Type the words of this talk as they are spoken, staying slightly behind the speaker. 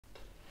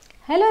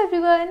Hello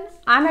everyone,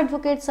 I am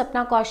advocate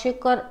सपना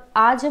कौशिक और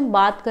आज हम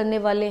बात करने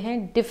वाले हैं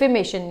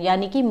डिफेमेशन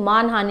यानी कि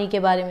मानहानि के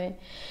बारे में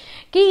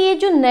कि ये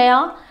जो नया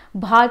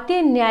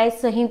भारतीय न्याय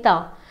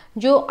संहिता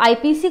जो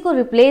आईपीसी को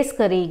रिप्लेस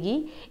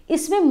करेगी,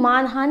 इसमें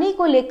मानहानि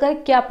को लेकर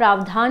क्या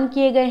प्रावधान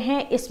किए गए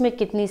हैं, इसमें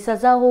कितनी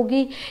सज़ा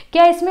होगी,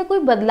 क्या इसमें कोई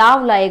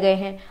बदलाव लाए गए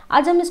हैं।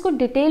 आज हम इसको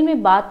डिटेल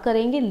में बात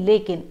करेंगे,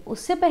 लेकिन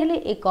उससे पहले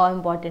एक और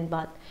इम्पॉर्टेंट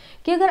बात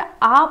कि अगर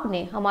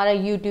आपने हमारा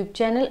यूट्यूब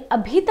चैनल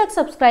अभी तक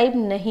सब्सक्राइब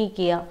नहीं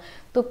किया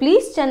तो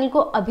प्लीज़ चैनल को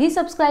अभी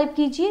सब्सक्राइब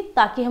कीजिए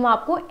ताकि हम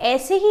आपको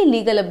ऐसे ही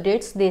लीगल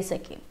अपडेट्स दे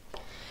सकें।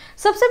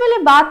 सबसे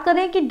पहले बात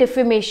करें कि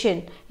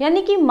डिफेमेशन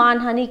यानी कि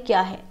मानहानि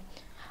क्या है।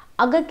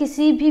 अगर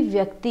किसी भी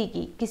व्यक्ति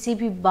की किसी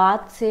भी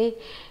बात से,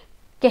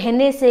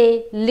 कहने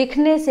से,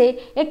 लिखने से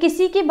या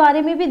किसी के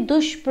बारे में भी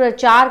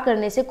दुष्प्रचार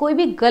करने से, कोई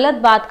भी गलत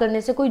बात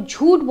करने से, कोई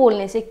झूठ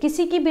बोलने से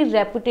किसी की भी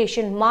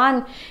रेपुटेशन, मान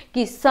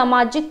की,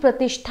 सामाजिक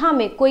प्रतिष्ठा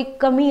में कोई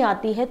कमी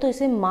आती है तो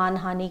इसे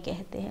मानहानि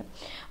कहते हैं।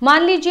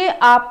 मान लीजिए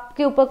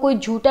आपके ऊपर कोई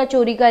झूठा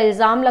चोरी का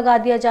इल्ज़ाम लगा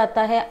दिया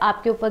जाता है,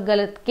 आपके ऊपर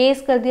गलत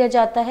केस कर दिया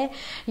जाता है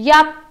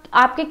या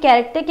आपके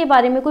कैरेक्टर के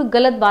बारे में कोई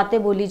गलत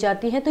बातें बोली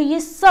जाती हैं, तो ये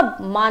सब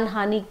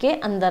मानहानि के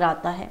अंदर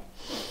आता है।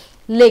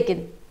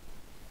 लेकिन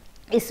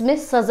इसमें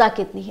सज़ा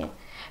कितनी है?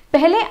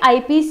 पहले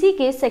आईपीसी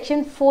के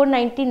सेक्शन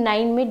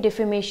 499 में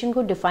डिफेमेशन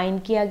को डिफाइन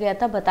किया गया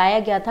था, बताया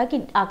गया था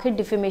कि आखिर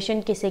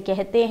डिफेमेशन किसे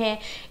कहते हैं,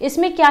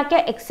 इसमें क्या क्या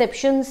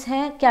एक्सेप्शंस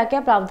हैं, क्या क्या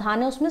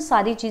प्रावधान है, उसमें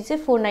सारी चीज़ें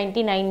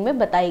 499 में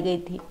बताई गई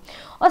थी।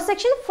 और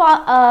सेक्शन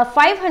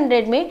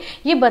 500 में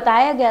ये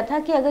बताया गया था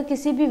कि अगर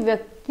किसी भी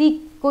व्यक्ति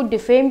को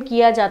डिफेम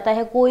किया जाता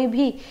है, कोई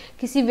भी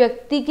किसी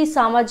व्यक्ति की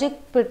सामाजिक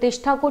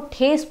प्रतिष्ठा को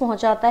ठेस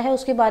पहुंचाता है,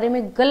 उसके बारे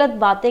में गलत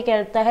बातें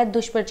करता है,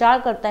 दुष्प्रचार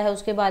करता है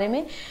उसके बारे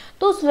में,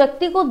 तो उस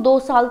व्यक्ति को 2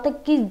 साल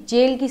तक की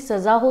जेल की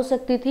सज़ा हो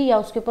सकती थी या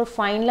उसके ऊपर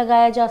फाइन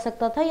लगाया जा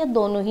सकता था या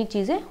दोनों ही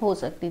चीज़ें हो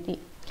सकती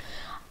थी।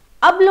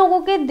 अब लोगों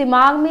के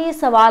दिमाग में ये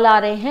सवाल आ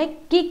रहे हैं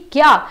कि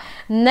क्या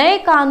नए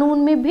कानून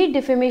में भी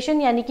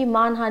डिफेमेशन यानी कि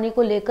मानहानि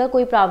को लेकर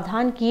कोई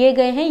प्रावधान किए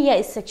गए हैं या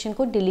इस सेक्शन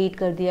को डिलीट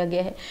कर दिया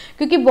गया है।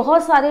 क्योंकि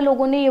बहुत सारे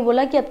लोगों ने ये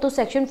बोला कि अब तो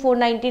सेक्शन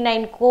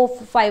 499 को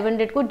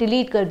 500 को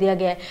डिलीट कर दिया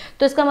गया है,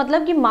 तो इसका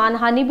मतलब कि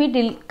मानहानि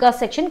भी का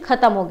सेक्शन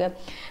खत्म हो गया।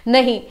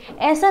 नहीं,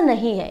 ऐसा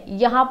नहीं है।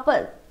 यहाँ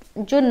पर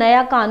जो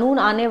नया कानून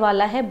आने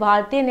वाला है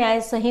भारतीय न्याय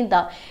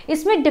संहिता,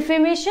 इसमें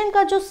डिफेमेशन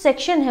का जो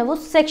सेक्शन है वो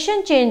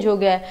सेक्शन चेंज हो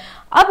गया है।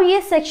 अब ये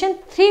सेक्शन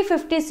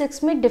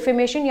 356 में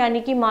डिफेमेशन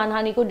यानी कि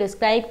मानहानि को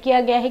डिस्क्राइब किया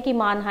गया है कि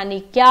मानहानि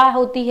क्या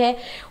होती है,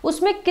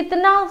 उसमें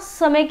कितना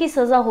समय की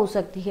सज़ा हो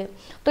सकती है।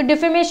 तो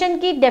डिफेमेशन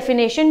की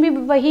डेफिनेशन भी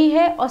वही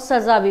है और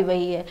सज़ा भी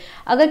वही है।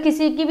 अगर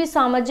किसी की भी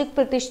सामाजिक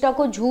प्रतिष्ठा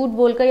को झूठ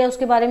बोलकर या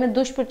उसके बारे में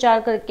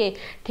दुष्प्रचार करके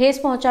ठेस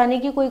पहुंचाने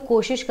की कोई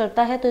कोशिश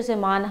करता है तो इसे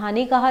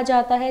मानहानि कहा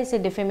जाता है, इसे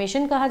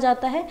डिफेमेशन कहा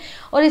जाता है।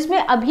 और इसमें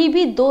अभी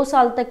भी 2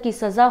 साल तक की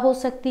सज़ा हो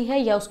सकती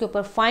है या उसके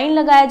ऊपर फाइन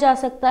लगाया जा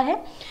सकता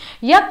है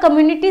या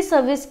कम्युनिटी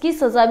सर्विस की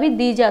सज़ा भी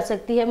दी जा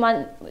सकती है।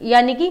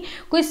 यानी कि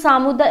कोई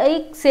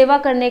सामुदायिक सेवा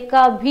करने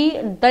का भी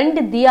दंड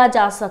दिया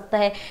जा सकता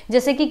है।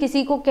 जैसे कि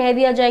किसी को कह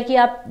दिया जाए कि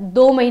आप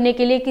 2 महीने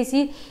के लिए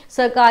किसी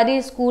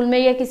सरकारी स्कूल में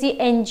या किसी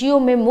एनजीओ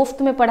में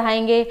मुफ्त में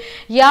पढ़ाएंगे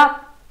या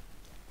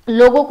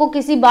लोगों को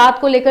किसी बात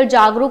को लेकर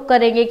जागरूक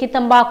करेंगे कि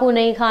तंबाकू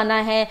नहीं खाना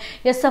है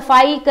या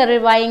सफाई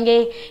करवाएंगे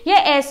या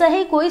ऐसा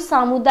ही कोई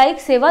सामुदायिक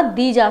सेवा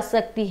दी जा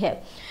सकती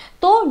है।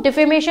 तो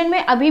डिफेमेशन में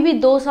अभी भी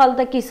 2 साल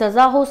तक की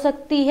सज़ा हो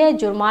सकती है,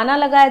 जुर्माना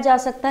लगाया जा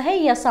सकता है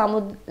या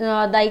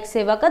सामुदायिक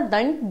सेवा का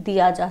दंड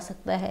दिया जा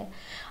सकता है।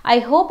 आई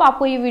होप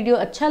आपको ये वीडियो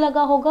अच्छा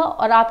लगा होगा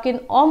और आप किन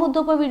और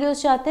मुद्दों पर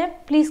वीडियोस चाहते हैं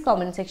प्लीज़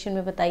कमेंट सेक्शन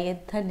में बताइए।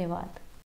 धन्यवाद।